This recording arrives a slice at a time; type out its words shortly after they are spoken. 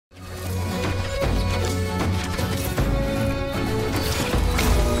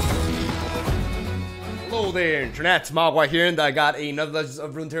Yo there, internet, MegaMogwai here, and I got another Legends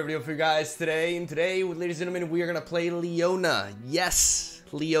of Runeterra video for you guys today. And today, ladies and gentlemen, we are gonna play Leona. Yes,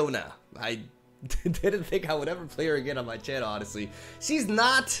 Leona. I didn't think I would ever play her again on my channel, honestly. She's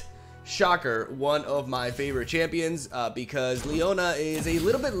not, shocker, one of my favorite champions because Leona is a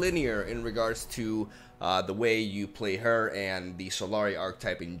little bit linear in regards to the way you play her and the Solari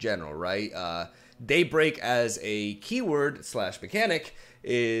archetype in general, right? Daybreak as a keyword slash mechanic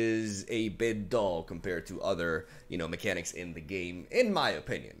is a bit dull compared to other, mechanics in the game, in my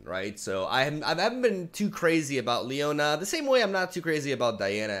opinion, right? So I haven't been too crazy about Leona, the same way I'm not too crazy about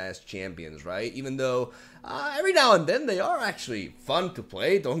Diana as champions, right? Even though every now and then they are actually fun to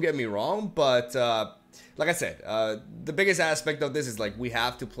play, don't get me wrong, but like I said, the biggest aspect of this is like we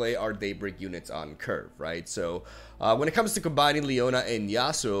have to play our Daybreak units on curve, right? So when it comes to combining Leona and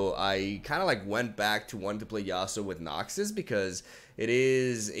YASUO, I kind of like went back to wanting to play YASUO with Noxus because it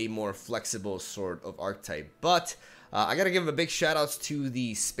is a more flexible sort of archetype. But I gotta give a big shout outs to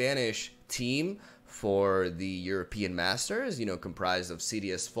the Spanish team for the European Masters, comprised of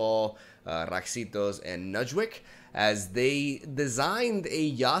CDS Fall, Raxitos, and Nudgewick, as they designed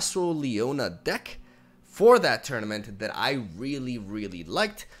a YASUO Leona deck for that tournament that I really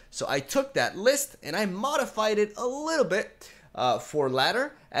liked. So I took that list and I modified it a little bit for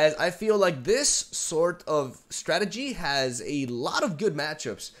ladder, as I feel like this sort of strategy has a lot of good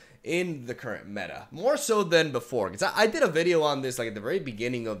matchups in the current meta, more so than before, because I did a video on this like at the very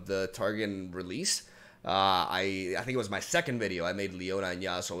beginning of the Targon release. I think it was my second video. I made Leona and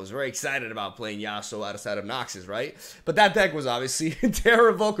YASUO. I was very excited about playing YASUO outside of Noxus, right? But that deck was obviously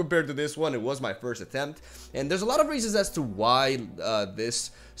terrible compared to this one. It was my first attempt. And there's a lot of reasons as to why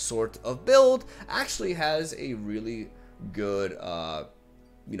this sort of build actually has a really good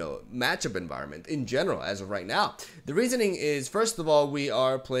matchup environment in general as of right now. The reasoning is, first of all, we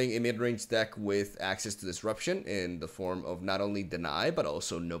are playing a mid-range deck with access to disruption in the form of not only Deny but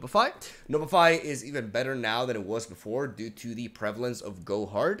also Notify. Notify is even better now than it was before due to the prevalence of Go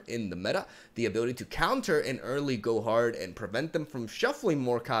Hard in the meta, the ability to counter an early Go Hard and prevent them from shuffling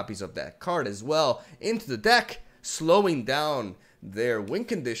more copies of that card as well into the deck, slowing down their win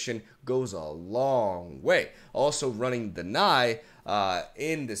condition goes a long way. Also, running Deny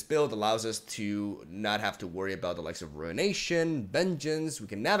in this build allows us to not have to worry about the likes of Ruination, Vengeance. We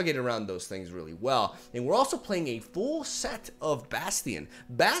can navigate around those things really well. And we're also playing a full set of Bastion.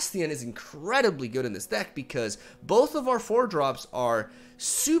 Bastion is incredibly good in this deck because both of our 4-drops are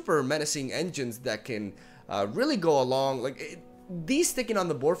super menacing engines that can really go along. These sticking on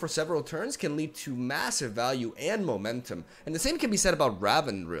the board for several turns can lead to massive value and momentum. And the same can be said about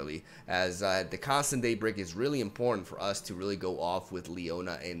Raven, really, as the constant Daybreak is really important for us to really go off with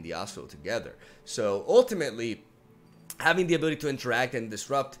Leona and YASUO together. So ultimately, having the ability to interact and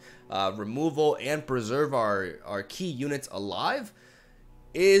disrupt, removal, and preserve our key units alive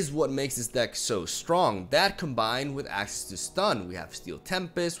is what makes this deck so strong. That combined with access to stun, we have Steel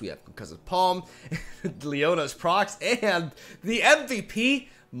Tempest, we have Concussive Palm, Leona's procs, and the MVP,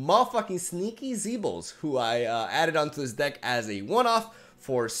 motherfucking Sneaky Zeebles, who I added onto this deck as a one-off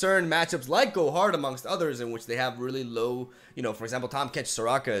for certain matchups like Go Hard amongst others, in which they have really low, for example, Tom Catch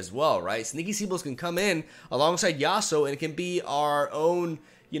Soraka as well, right? Sneaky Zeebles can come in alongside YASUO and it can be our own,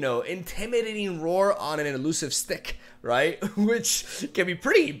 intimidating roar on an elusive stick, right? Which can be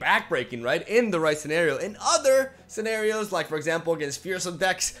pretty backbreaking, right? In the right scenario. In other scenarios, like for example against fearsome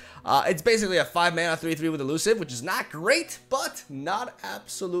decks, it's basically a 5-mana 3/3 with elusive, which is not great, but not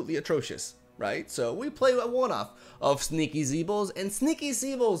absolutely atrocious, right? So we play a one-off of Sneaky Zeebles, and Sneaky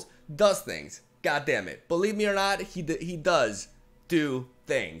Zeebles does things. God damn it. Believe me or not, he does do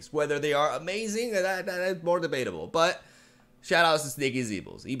things. Whether they are amazing, that is more debatable, but shout outs to Sneaky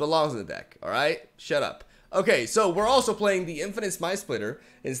Zeebles. He belongs in the deck, alright? Shut up. Okay, so we're also playing the Infinite Smite Splitter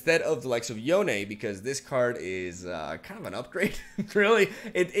instead of the likes of Yone, because this card is kind of an upgrade, really.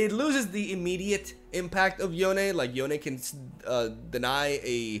 It loses the immediate impact of Yone, like Yone can deny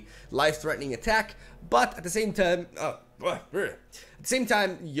a life-threatening attack, but at the same time,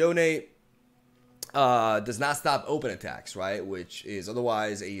 Yone does not stop open attacks, right? Which is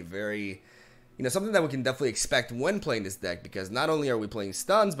otherwise a very, something that we can definitely expect when playing this deck, because not only are we playing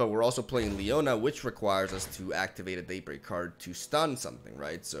stuns, but we're also playing Leona, which requires us to activate a Daybreak card to stun something,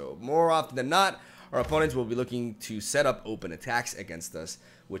 right? So more often than not, our opponents will be looking to set up open attacks against us,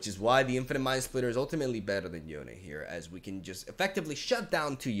 which is why the Infinite Mind Splitter is ultimately better than Yone here, as we can just effectively shut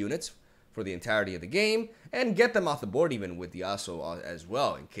down 2 units for the entirety of the game and get them off the board even with YASUO as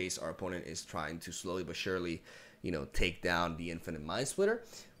well, in case our opponent is trying to slowly but surely you know, take down the Infinite Mind Splitter,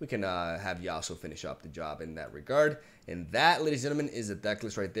 we can have Yasuo finish up the job in that regard. And that, ladies and gentlemen, is a deck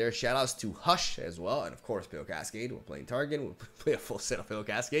list right there. Shoutouts to Hush as well, and of course Pale Cascade. We're playing Target. We'll play a full set of Pale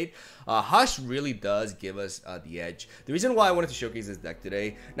Cascade. Hush really does give us the edge. The reason why I wanted to showcase this deck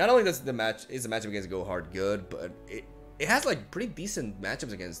today, not only does the matchup against Go Hard good, but it has like pretty decent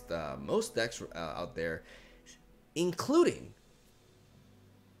matchups against most decks out there, including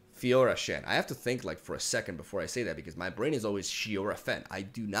Fiora Shen. I have to think like for a second before I say that because my brain is always Shiora Fen. I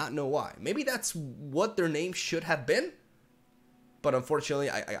do not know why. Maybe that's what their name should have been, but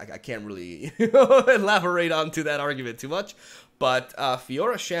unfortunately I can't really elaborate onto that argument too much. But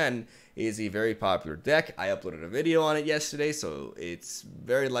Fiora Shen is a very popular deck. I uploaded a video on it yesterday, so it's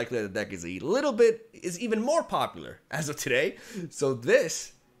very likely the deck is even more popular as of today. So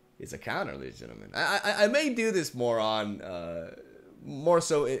this is a counter, ladies and gentlemen. I may do this more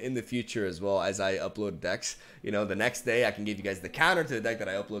so in the future as well as I upload decks. You know, the next day I can give you guys the counter to the deck that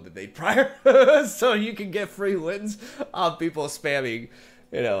I uploaded the day prior, so you can get free wins of people spamming,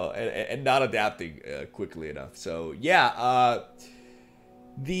 you know, and not adapting quickly enough. So yeah,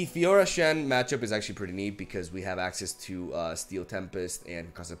 the Fiora Shen matchup is actually pretty neat because we have access to Steel Tempest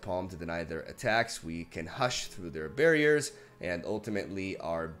and Concussive Palm to deny their attacks. We can Hush through their barriers, and ultimately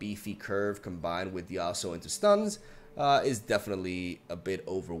our beefy curve combined with Yasuo into stuns is definitely a bit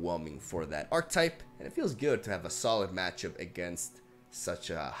overwhelming for that archetype, and it feels good to have a solid matchup against such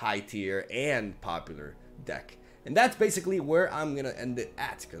a high tier and popular deck. And that's basically where I'm gonna end it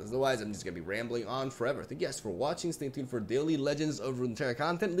at, because otherwise I'm just gonna be rambling on forever. Thank you guys for watching. Stay tuned for daily Legends of Runeterra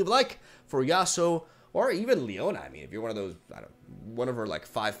content. Leave a like for Yasuo or even Leona. I mean, if you're one of those, one of her like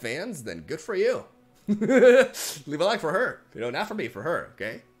 5 fans, then good for you. Leave a like for her. You know, not for me, for her.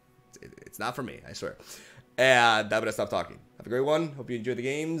 Okay, it's not for me, I swear. And I'm gonna stop talking. Have a great one. Hope you enjoy the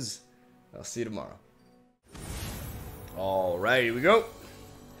games. I'll see you tomorrow. Alright, here we go.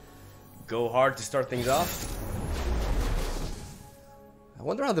 Go hard to start things off. I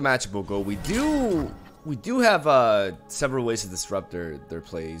wonder how the matchup will go. We do have several ways to disrupt their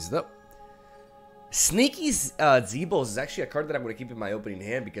plays. Nope. Sneaky Zebos is actually a card that I'm going to keep in my opening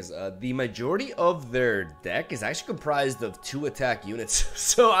hand because the majority of their deck is actually comprised of 2 attack units.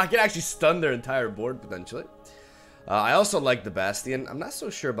 So I can actually stun their entire board potentially. I also like the Bastion. I'm not so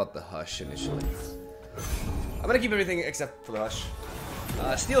sure about the Hush initially. I'm going to keep everything except for the Hush.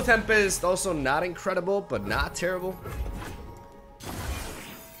 Steel Tempest, also not incredible, but not terrible.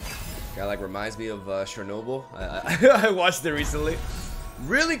 Guy like reminds me of Chernobyl. I watched it recently.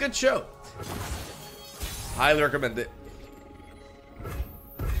 Really good show. Highly recommend it.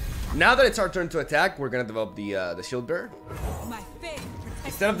 Now that it's our turn to attack, we're gonna develop the Shield Bearer.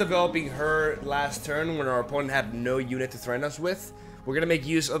 Instead of developing her last turn when our opponent had no unit to threaten us with, we're gonna make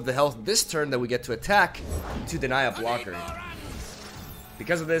use of the health this turn that we get to attack to deny a blocker.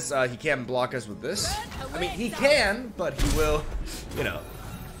 Because of this, he can't block us with this. I mean, he can, but he will, you know,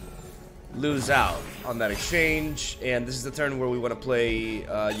 lose out on that exchange. And this is the turn where we want to play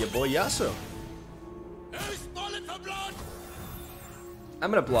your boy Yasuo. I'm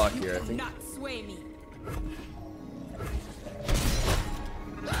gonna block here, I think.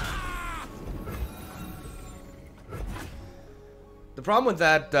 The problem with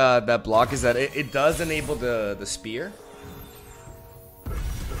that block is that it does enable the spear.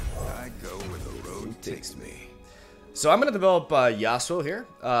 I go where the road takes me. So I'm gonna develop Yasuo here.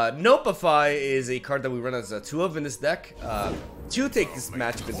 Notify is a card that we run as 2 of in this deck. To take this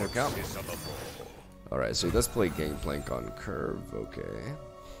matchup into account. Alright, so he does play Gangplank on curve, okay.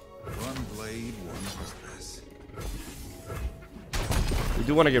 One blade, one purpose. We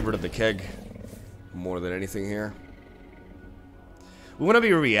do want to get rid of the keg more than anything here. We want to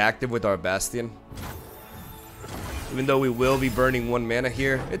be reactive with our Bastion. Even though we will be burning 1 mana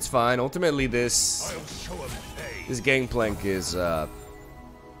here, it's fine. Ultimately, this Gangplank is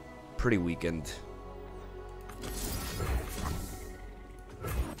pretty weakened.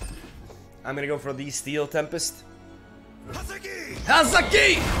 I'm gonna go for the Steel Tempest. Hazaki!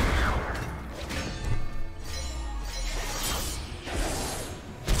 Hazaki!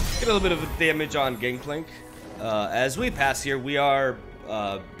 Get a little bit of damage on Gangplank. As we pass here, we are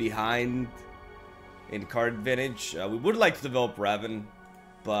behind in card advantage. We would like to develop Raven,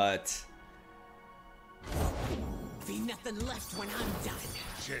 but be nothing left when I'm done.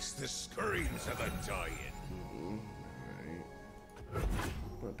 Just the screams of a giant. Alright.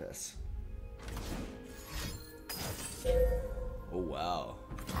 I'm gonna pass. Oh wow.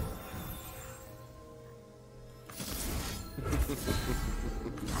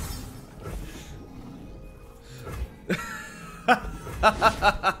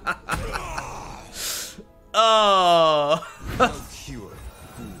 Oh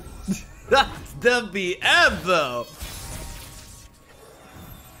That's the BF though.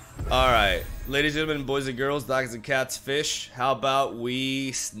 Alright, ladies and gentlemen, boys and girls, dogs and cats, fish, how about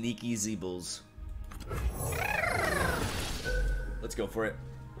we sneaky zeebles? Let's go for it.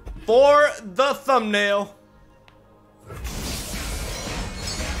 For the thumbnail.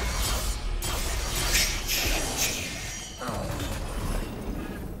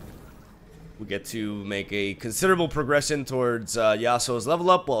 We get to make a considerable progression towards YASUO's level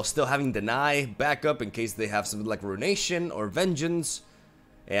up while still having Deny backup in case they have something like Runation or Vengeance.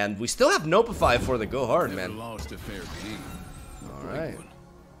 And we still have Nopify for the go hard, man. Lost a fair game. Alright.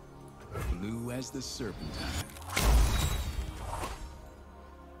 Blue as the serpentine.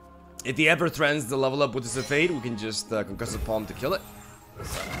 If he ever threatens to level up with his Fade, we can just Concussive Palm to kill it.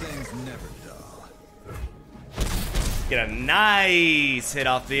 Some things never dull. Get a nice hit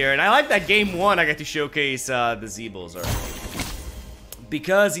off the air. And I like that game one, I get to showcase the Zeebles. Alright.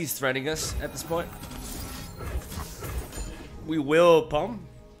 Because he's threatening us at this point, we will palm.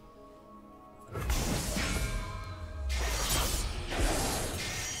 I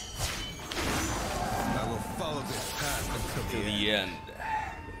will follow this path until To the end.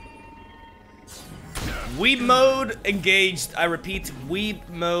 Weeb mode engaged. I repeat, Weeb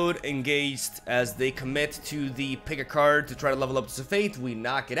mode engaged as they commit to the pick a card to try to level up to Fate. We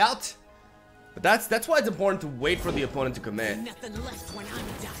knock it out. But that's why it's important to wait for the opponent to commit. Nothing left when I'm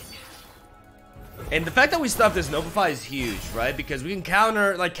done. And the fact that we stuff this Nopify is huge, right? Because we can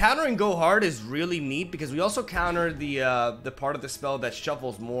counter, like countering Go Hard is really neat because we also counter the part of the spell that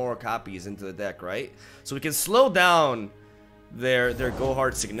shuffles more copies into the deck, right? So we can slow down their Go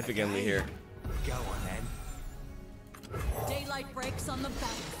Hard significantly here. Go on then. Daylight breaks on the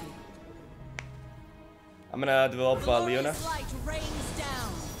battlefield. I'm gonna develop Leona. Glorious light rains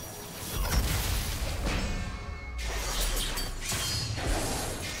down.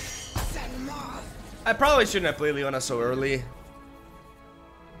 I probably shouldn't have played Leona so early.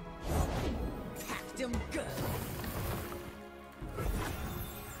 Packed him good.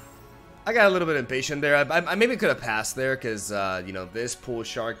 I got a little bit impatient there. I maybe could have passed there because, you know, this Pool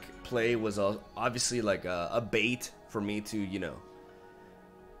Shark play was obviously like a bait for me to, you know,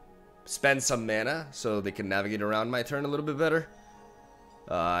 spend some mana so they can navigate around my turn a little bit better.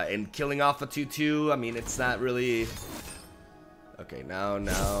 And killing off a 2/2, I mean, it's not really... Okay, now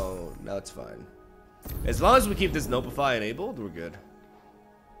it's fine. As long as we keep this Nopify enabled, we're good.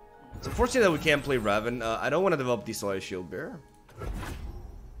 It's unfortunate that we can't play Raven. I don't want to develop the Solaris Shield Bearer.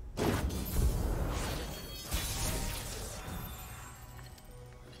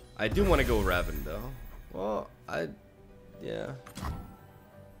 I do want to go Raven though. Well, yeah.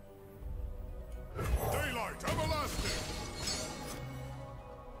 Daylight everlasting.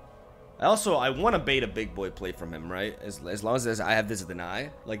 I want to bait a big boy play from him, right? As long as I have this Deny.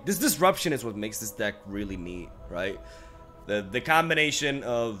 Like, this disruption is what makes this deck really neat, right? The combination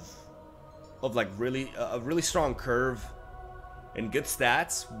of like really a really strong curve and good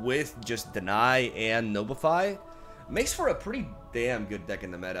stats with just Deny and Nobify makes for a pretty damn good deck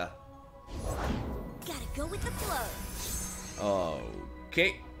in the meta. Gotta go with the flow.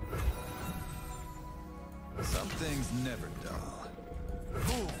 Okay. Some things never dull.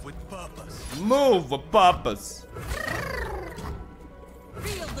 Move with purpose. Move with purpose.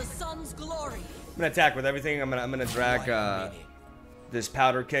 Feel the sun's glory. I'm gonna attack with everything. I'm gonna drag this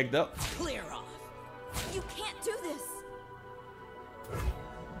powder kegged up. Clear off. You can't do this.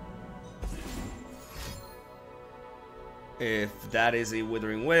 If that is a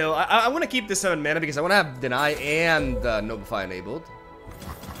Withering Whale, I want to keep this 7 mana because I want to have Deny and Nobify enabled.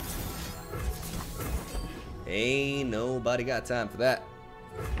 Ain't nobody got time for that.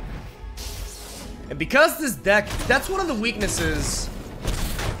 And because this deck, that's one of the weaknesses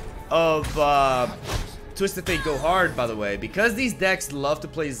of Twisted Fate Go Hard, by the way. Because these decks love to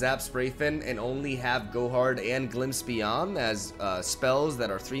play Zap Sprayfin and only have Go Hard and Glimpse Beyond as spells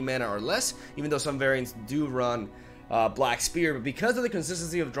that are 3 mana or less, even though some variants do run Black Spear, but because of the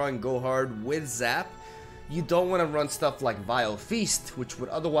consistency of drawing Go Hard with Zap, you don't want to run stuff like Vile Feast, which would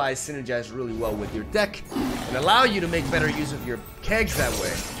otherwise synergize really well with your deck and allow you to make better use of your kegs that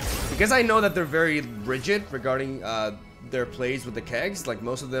way. Because I know that they're very rigid regarding their plays with the kegs, like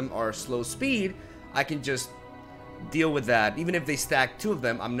most of them are slow speed, I can just deal with that. Even if they stack 2 of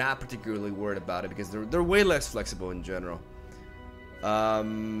them, I'm not particularly worried about it because they're way less flexible in general.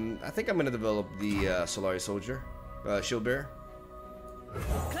 I think I'm going to develop the Solaris Soldier. Shield Bearer.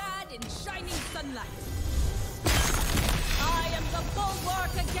 Clad in shining sunlight. I am the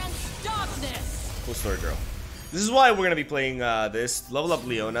bulwark against darkness. Cool story, girl. This is why we're gonna be playing this. Level up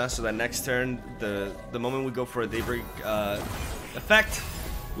Leona, so that next turn, the moment we go for a Daybreak effect,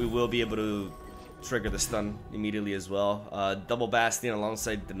 we will be able to trigger the stun immediately as well. Double Bastion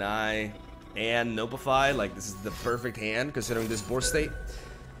alongside Deny and Notify. Like, this is the perfect hand considering this board state.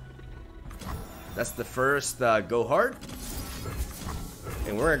 That's the first go hard.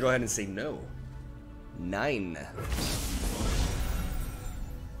 And we're gonna go ahead and say no. 9.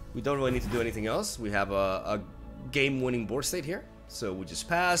 We don't really need to do anything else. We have a game-winning board state here. So we just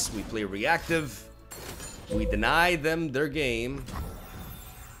pass, we play reactive, we deny them their game.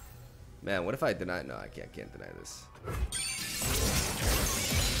 Man, what if I deny? No, I can't deny this.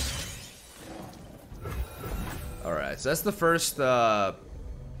 Alright, so that's the first go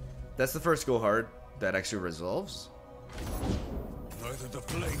hard that actually resolves. Neither the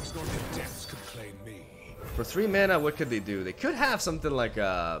flames nor the depths could claim me. For 3 mana, what could they do? They could have something like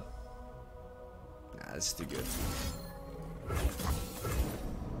a... Nah, that's too good.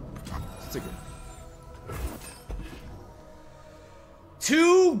 It's too good.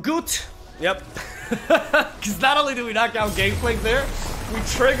 Too good! Yep. Because not only do we knock out Gangplank there, we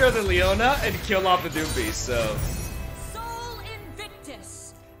trigger the Leona and kill off the Doom Beast, so... Soul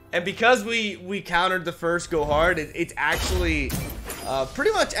Invictus! And because we countered the first go hard, it's actually...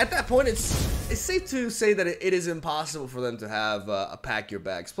 pretty much at that point, it's safe to say that it is impossible for them to have a pack your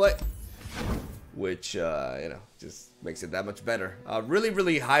bags play, which you know, just makes it that much better.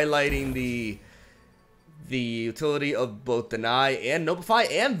 Really highlighting the utility of both Deny and Notify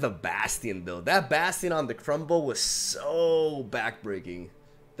and the Bastion though. That Bastion on the crumble was so backbreaking.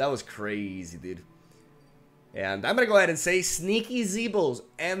 That was crazy, dude. And I'm gonna go ahead and say Sneaky Zeeble's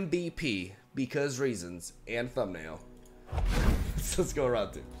MVP because reasons and thumbnail. So let's go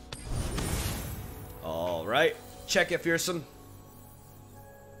around 2. Alright. Check it, Fearsome.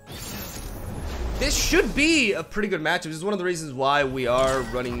 This should be a pretty good matchup. This is one of the reasons why we are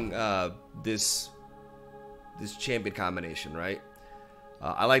running this champion combination, right?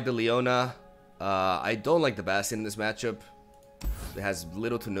 I like the Leona. I don't like the Bastion in this matchup. It has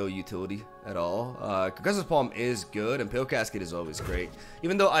little to no utility at all. Concussion's Palm is good, and Pale Cascade is always great.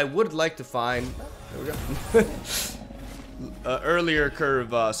 Even though I would like to find... There we go. Earlier curve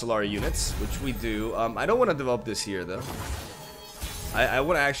Solari units, which we do. I don't want to develop this here though. I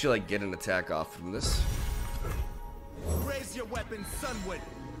want to actually like get an attack off from this. Raise your weapon, Sunwood.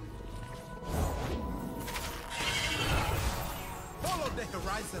 Follow the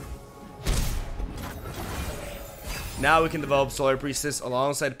horizon. Now we can develop Solar Priestess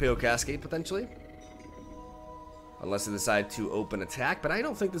alongside Pale Cascade potentially, unless they decide to open attack. But I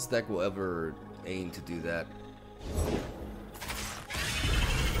don't think this deck will ever aim to do that.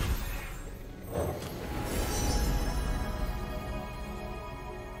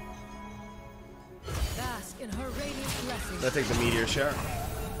 Bask in her radiant blessings. Let's take the meteor shower.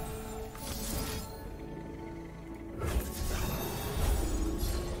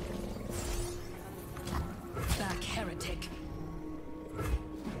 Back, heretic.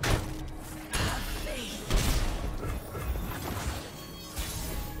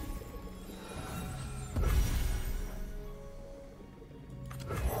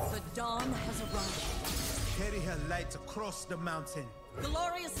 The dawn has arrived. Carry her light across the mountain.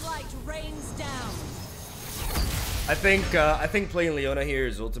 Glorious light rains down. I think playing Leona here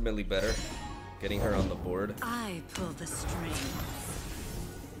is ultimately better. Getting her on the board. I pull the strings.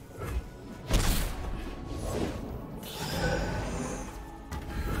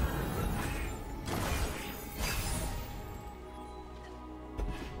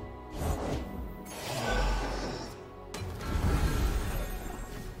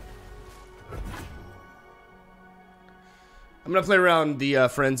 I'm gonna play around the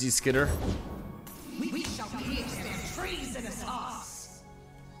Frenzy Skitter. We shall pierce their treasonous hearts.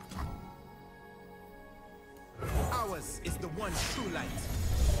 Ours is the one true light.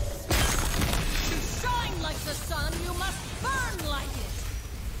 To shine like the sun, you must burn like it.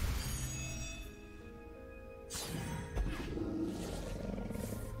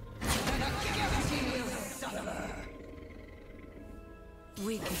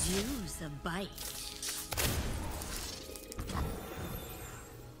 We could use a bite.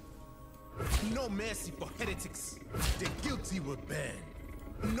 No mercy for heretics. The guilty will burn.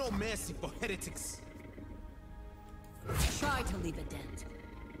 No mercy for heretics. Try to leave a dent.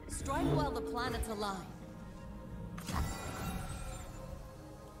 Strike while the planets align.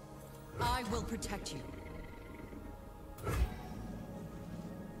 I will protect you.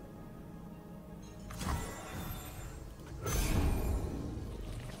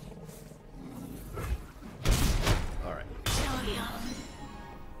 All right.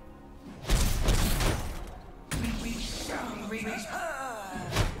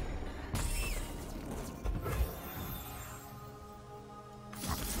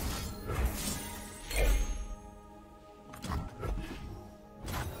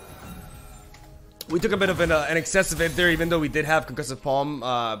 We took a bit of an excessive hit there, even though we did have concussive palm,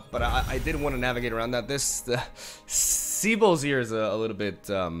 but I did want to navigate around that. The Seabull's here is a little bit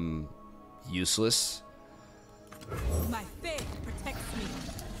useless. My faith protects me.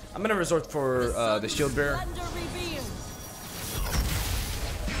 I'm gonna resort for the shield bearer.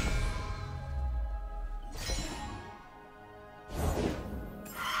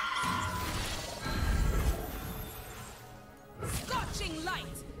 Scorching light.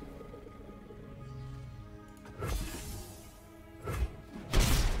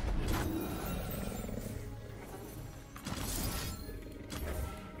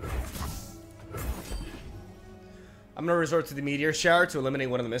 I'm gonna resort to the meteor shower to eliminate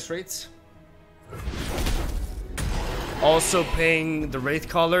one of the miss rates. Also paying the Wraith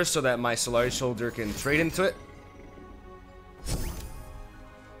Caller so that my Solari Soldier can trade into it.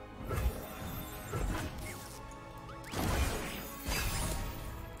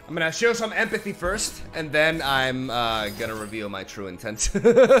 I'm gonna show some empathy first, and then I'm gonna reveal my true intent.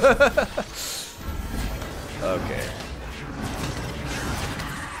 Okay.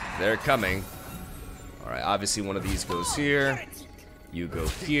 They're coming. Alright, obviously one of these goes here. You go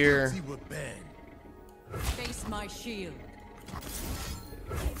here. Face my shield.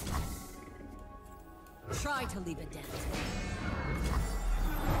 Try to leave a dent.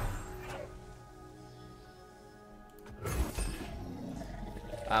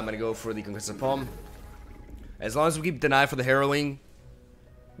 I'm gonna go for the concussive palm. As long as we keep deny for the harrowing,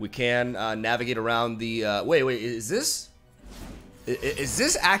 we can navigate around the. Wait, is this? Is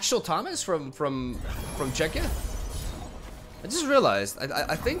this actual Thomas from Czechia? I just realized.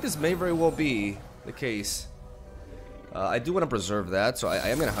 I think this may very well be the case. I do want to preserve that, so I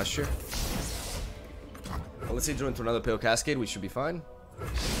am gonna hush here. Well, let's say throw into another Pale Cascade, we should be fine.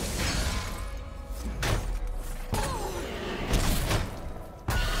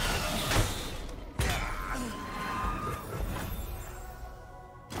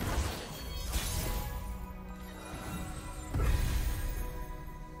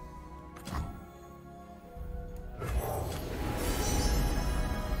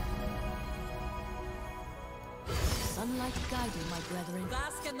 Sunlight guide you, my brethren.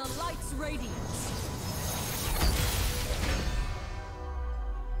 Bask in the light's radiance.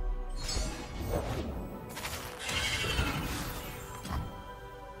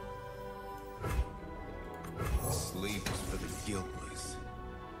 Sleep is for the guiltless.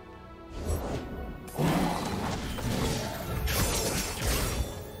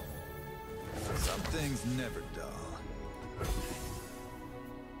 Some things never dull.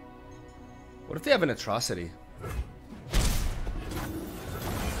 What if they have an atrocity?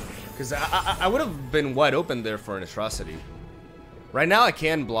 Because I would have been wide open there for an atrocity. Right now I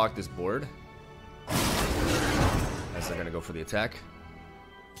can block this board. As they're gonna go for the attack.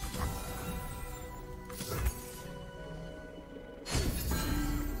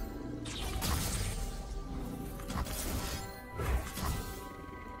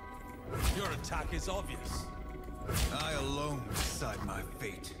 Your attack is obvious. I alone decide my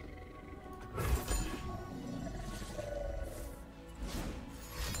fate.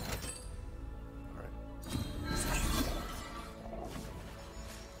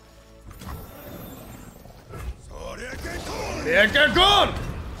 Yeah, get gone!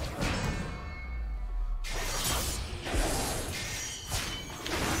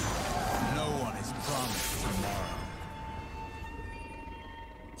 No one is promised tomorrow.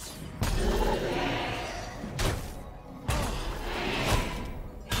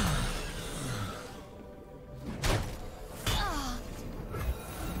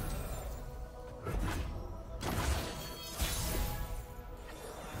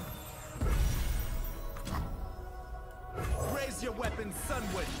 Raise your weapon,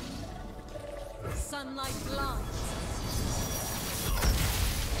 Sunwood. Sunlight blinds.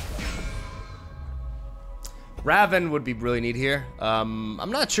 Raven would be really neat here.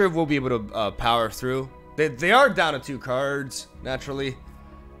 I'm not sure if we'll be able to power through. They are down to 2 cards, naturally.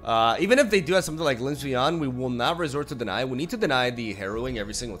 Even if they do have something like Glimpse Beyond, we will not resort to deny. We need to deny the harrowing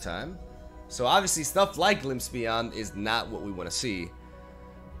every single time. So obviously stuff like Glimpse Beyond is not what we want to see.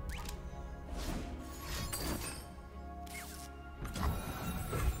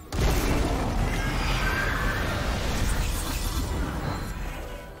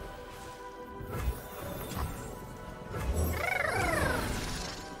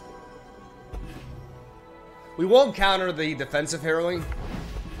 We won't counter the defensive harrowing.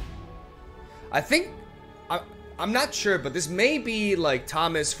 I think I'm not sure, but this may be like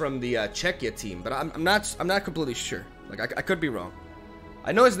Thomas from the Czechia team, but I'm not completely sure. Like I could be wrong.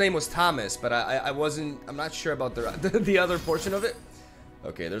 I know his name was Thomas, but I'm not sure about the the other portion of it.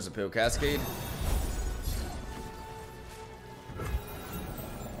 Okay, there's a Pale Cascade.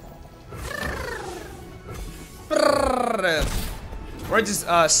 We're just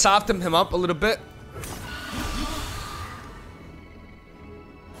soften him up a little bit.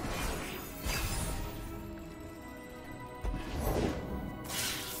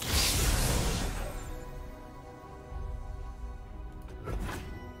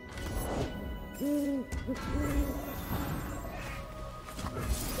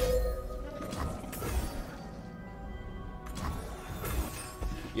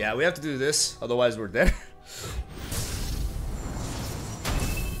 Yeah, we have to do this, otherwise we're dead.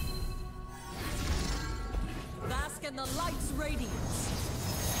 Bask in the light's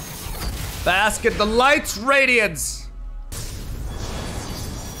radiance. Bask in the light's radiance.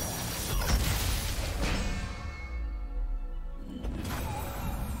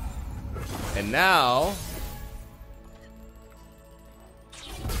 And now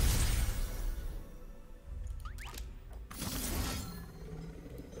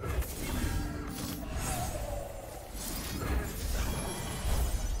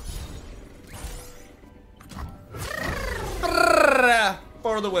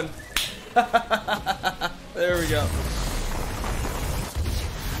for the win. There we go.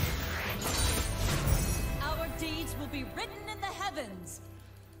 Our deeds will be written in the heavens.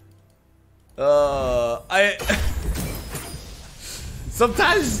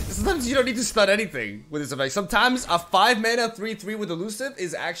 Sometimes you don't need to stun anything with this effect. Sometimes a 5-mana 3/3 with elusive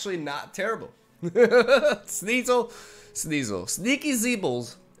is actually not terrible. Sneasel, Sneaky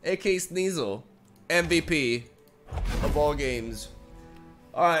Zeebles, aka Sneasel, MVP of all games.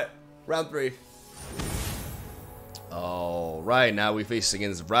 Alright, round 3. Alright, now we face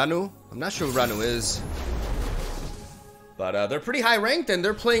against Ranu. I'm not sure who Ranu is. But they're pretty high ranked and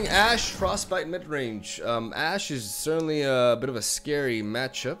they're playing Ashe, Frostbite mid-range. Ashe is certainly a bit of a scary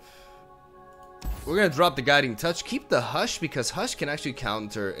matchup. We're going to drop the Guiding Touch. Keep the Hush because Hush can actually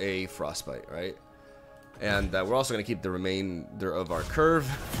counter a Frostbite, right? And we're also going to keep the remainder of our curve.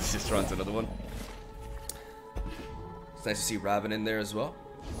 Let's just run to another one. It's nice to see Raven in there as well.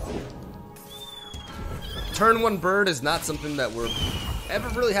 Turn 1 bird is not something that we're ever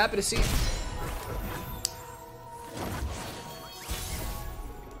really happy to see.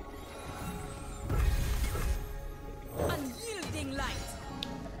 Unyielding light.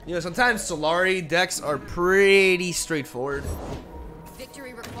 You know, sometimes Solari decks are pretty straightforward.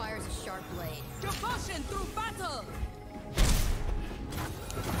 Victory requires a sharp blade. Devotion through battle.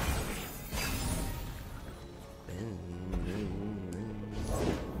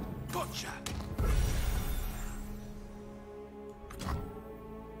 Gotcha.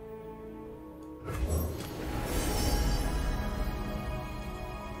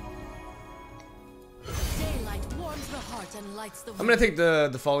 Daylight warms the heart and lights the I'm gonna take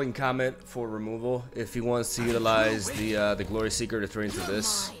the following comment for removal. If he wants to utilize the Glory Seeker to turn into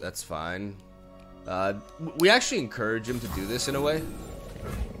this, that's fine. We actually encourage him to do this in a way.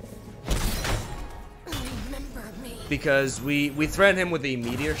 Because we threaten him with a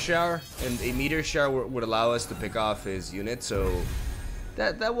Meteor Shower, and a Meteor Shower would allow us to pick off his unit, so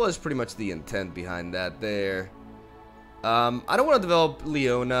that was pretty much the intent behind that there. I don't want to develop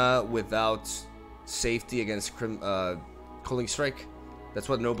Leona without safety against Cooling Strike. That's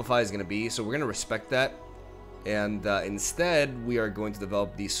what Noblify is going to be, so we're going to respect that. And instead, we are going to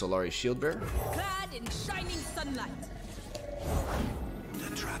develop the Solari Shield Bearer. clad in shining sunlight.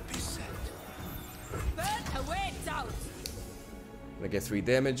 The trap is set. Burn away doubt. Gonna get 3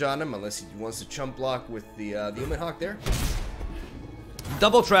 damage on him unless he wants to chump block with the Human Hawk there.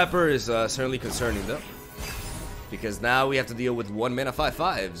 Double Trapper is certainly concerning though, because now we have to deal with 1-mana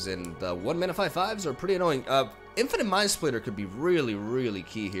 5/5s, and 1-mana 5/5s are pretty annoying. Infinite Mind Splitter could be really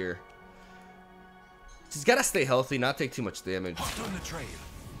key here. He's gotta stay healthy, not take too much damage. Hot on the trail.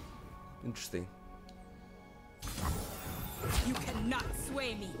 Interesting. You cannot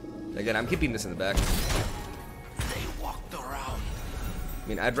sway me. Again, I'm keeping this in the back. They walked around. I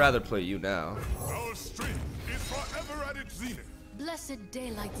mean, I'd rather play you now. Our strength is forever at its zenith. Blessed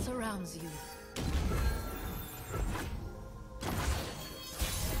daylight surrounds you.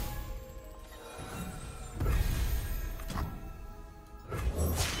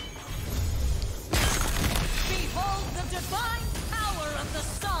 Behold the divine power of the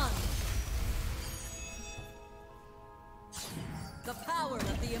sun. The power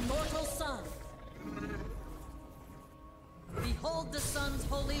of the immortal sun. Behold the sun's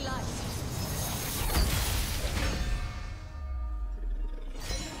holy light.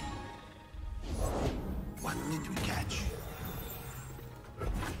 What did we catch?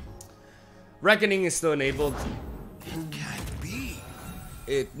 Reckoning is still enabled. It can't be.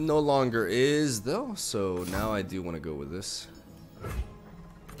 It no longer is though, so now I do want to go with this.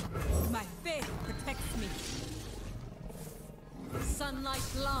 My faith protects me. Sun run like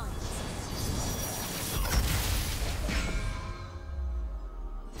lions.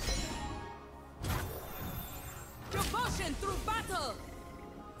 Devotion through battle.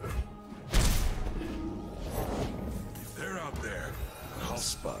 If they're out there, I'll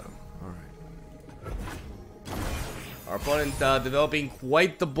spot them. Our opponent developing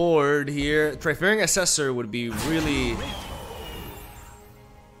quite the board here. Triferring Assessor would be really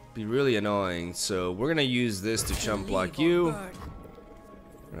annoying. So we're gonna use this to chump block you. We're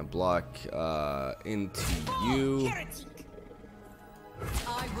gonna block into you.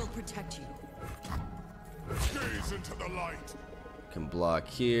 I will protect you. Gaze into the light. Can block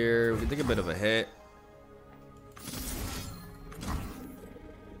here. We can take a bit of a hit.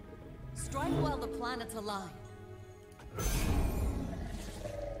 Strike while the planets align.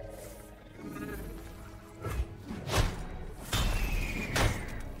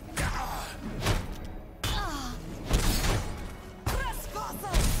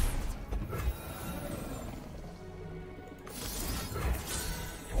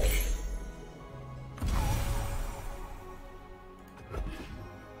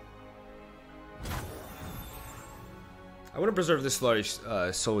 I want to preserve this large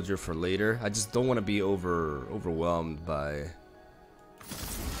soldier for later. I just don't want to be overwhelmed by. I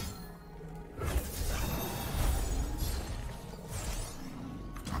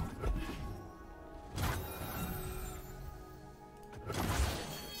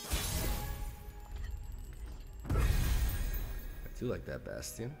do like that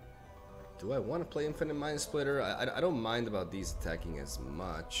Bastion. Do I want to play Infinite Mind Splitter? I don't mind about these attacking as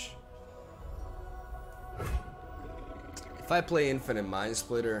much. If I play Infinite Mind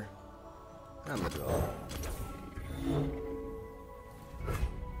Splitter, I'm gonna draw.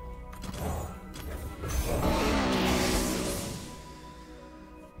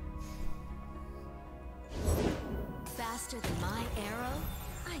 Faster than my arrow?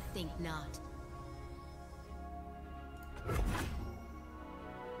 I think not.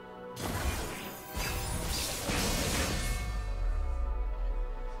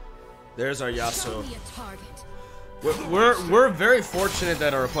 There's our Yasuo. Show me a target. We're very fortunate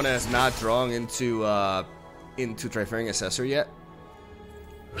that our opponent has not drawn into Triferring Assessor yet.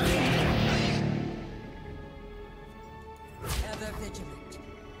 Ever vigilant.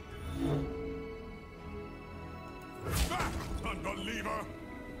 Back, unbeliever!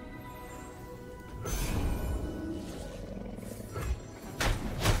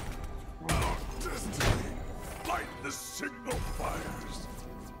 Our destiny! Light the signal fires!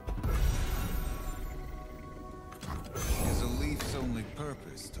 Is a leaf's only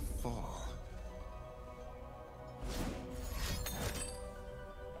purpose to fall?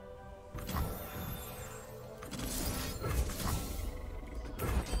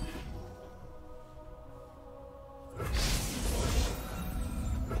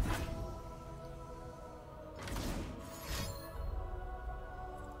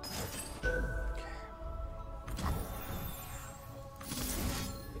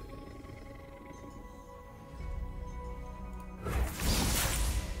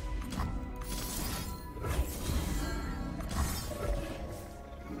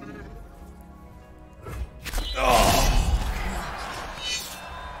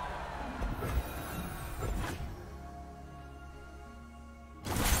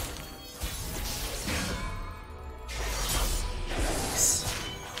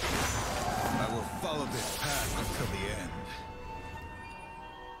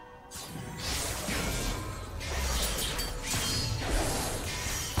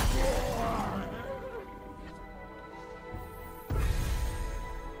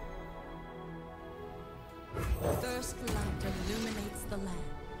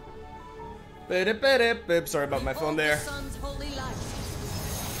 Sorry about my phone there.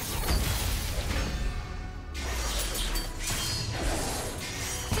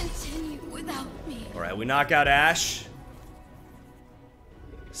 Continue without me. Alright, we knock out Ashe.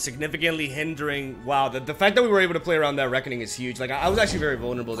 Significantly hindering. Wow, the fact that we were able to play around that Reckoning is huge. Like, I was actually very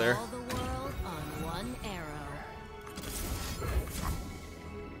vulnerable there. All the world on one arrow.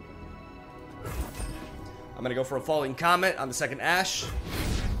 I'm gonna go for a Falling Comet on the second Ashe.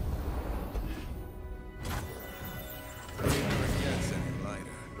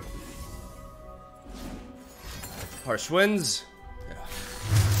 Harsh Winds.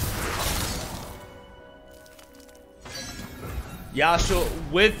 Yeah. Yasuo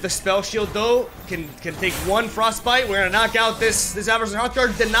with the spell shield though can take one frostbite. We're gonna knock out this adversary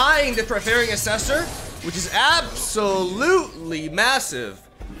Hawkguard, denying the Triferring Assessor, which is absolutely massive.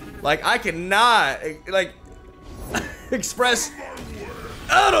 Like, I cannot like express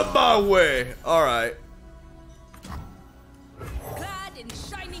out of my way. All right. Clad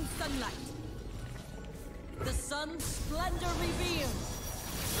sunlight. The sun's splendor revealed.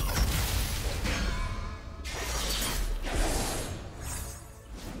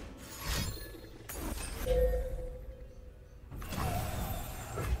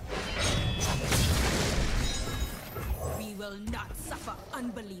 We will not suffer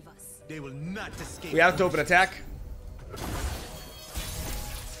unbelievers. They will not escape. We have to open attack.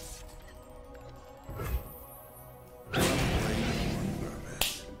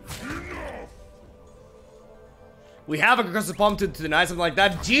 We have a concussive palm to deny something like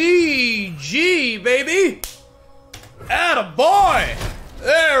that. GG, baby! Atta boy!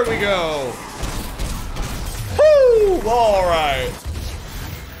 There we go! Woo! Alright.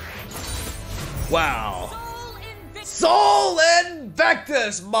 Wow. Soul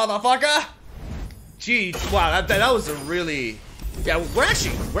Invictus, motherfucker! Gee, wow, that was a really... Yeah, we're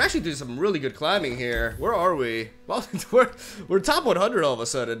actually doing some really good climbing here. Where are we? Well, we're top 100 all of a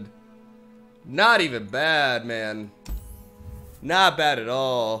sudden. Not even bad, man. Not bad at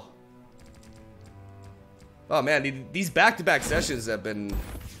all. Oh man, these back-to-back sessions have been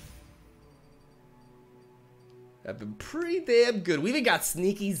pretty damn good. We even got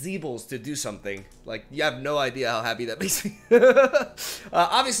sneaky Zeebles to do something. Like, you have no idea how happy that makes me.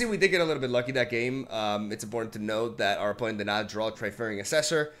 Obviously, we did get a little bit lucky that game. It's important to note that our opponent did not draw Triferring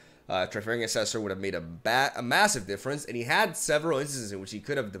Assessor. Triferring Assessor would have made a massive difference, and he had several instances in which he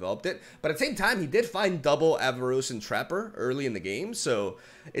could have developed it. But at the same time, he did find double Avarosian Trapper early in the game, so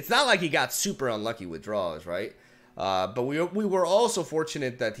it's not like he got super unlucky with draws, right? But we were also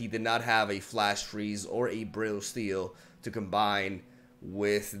fortunate that he did not have a Flash Freeze or a Brittle Steel to combine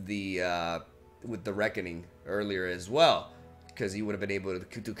with the Reckoning earlier as well, because he would have been able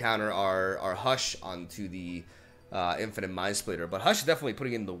to counter our Hush onto the Infinite Mind Splitter. But Hush is definitely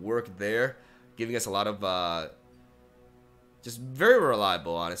putting in the work there, giving us a lot of just very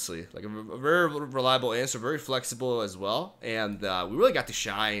reliable, honestly, like a very reliable answer, very flexible as well, and we really got to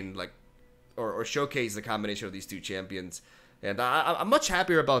shine, like, or showcase the combination of these two champions. And I'm much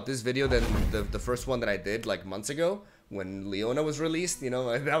happier about this video than the first one that I did like months ago when Leona was released. You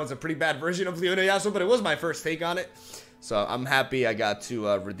know, that was a pretty bad version of Leona YASUO, but it was my first take on it. So I'm happy I got to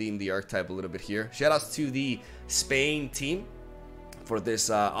redeem the archetype a little bit here. Shoutouts to the Spain team for this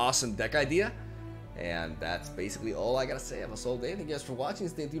awesome deck idea. And that's basically all I gotta say. Have a soul day. Thank you guys for watching.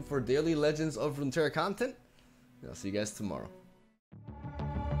 Stay tuned for daily Legends of Runeterra content. And I'll see you guys tomorrow.